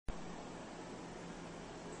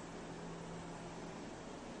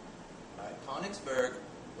Konigsberg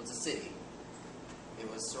was a city.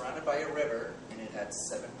 It was surrounded by a river, and it had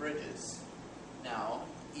 7 bridges. Now,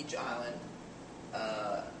 each island,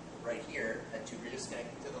 right here, had 2 bridges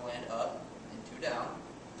connecting to the land up and 2 down.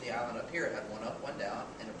 The island up here had 1 up, 1 down,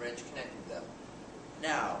 and a bridge connecting them.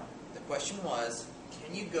 Now, the question was,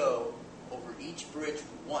 can you go over each bridge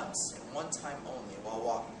once, and 1 time only, while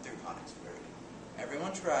walking through Konigsberg?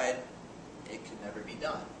 Everyone tried. It could never be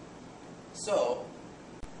done. So,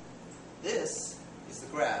 this is the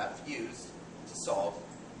graph used to solve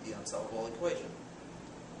the unsolvable equation.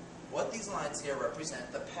 What these lines here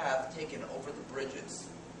represent the path taken over the bridges.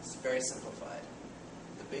 It's very simplified.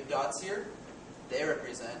 The big dots here, they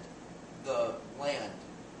represent the land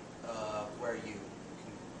where you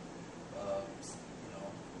can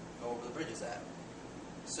go over the bridges at.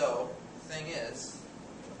 So, the thing is,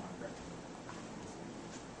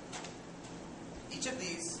 each of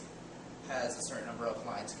these has a certain number of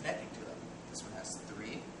lines connecting to them. This one has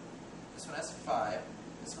 3, this one has 5,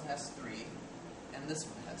 this one has 3, and this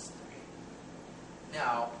one has 3.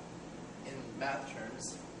 Now, in math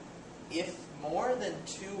terms, if more than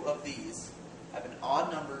 2 of these have an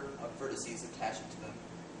odd number of vertices attaching to them,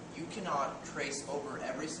 you cannot trace over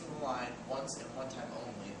every single line once and 1 time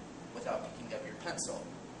only without picking up your pencil.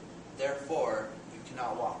 Therefore, you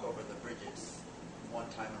cannot walk over the bridges 1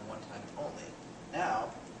 time and 1 time only. Now,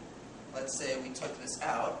 let's say we took this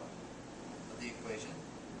out of the equation,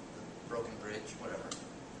 the broken bridge, whatever.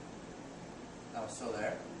 Now, so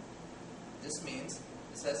there. This means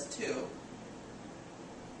this has 2,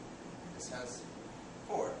 this has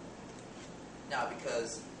 4. Now,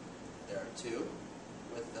 because there are 2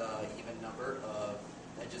 with an even number of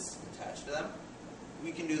edges attached to them,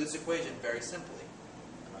 we can do this equation very simply.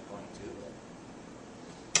 I'm not going to,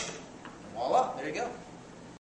 but voila, there you go.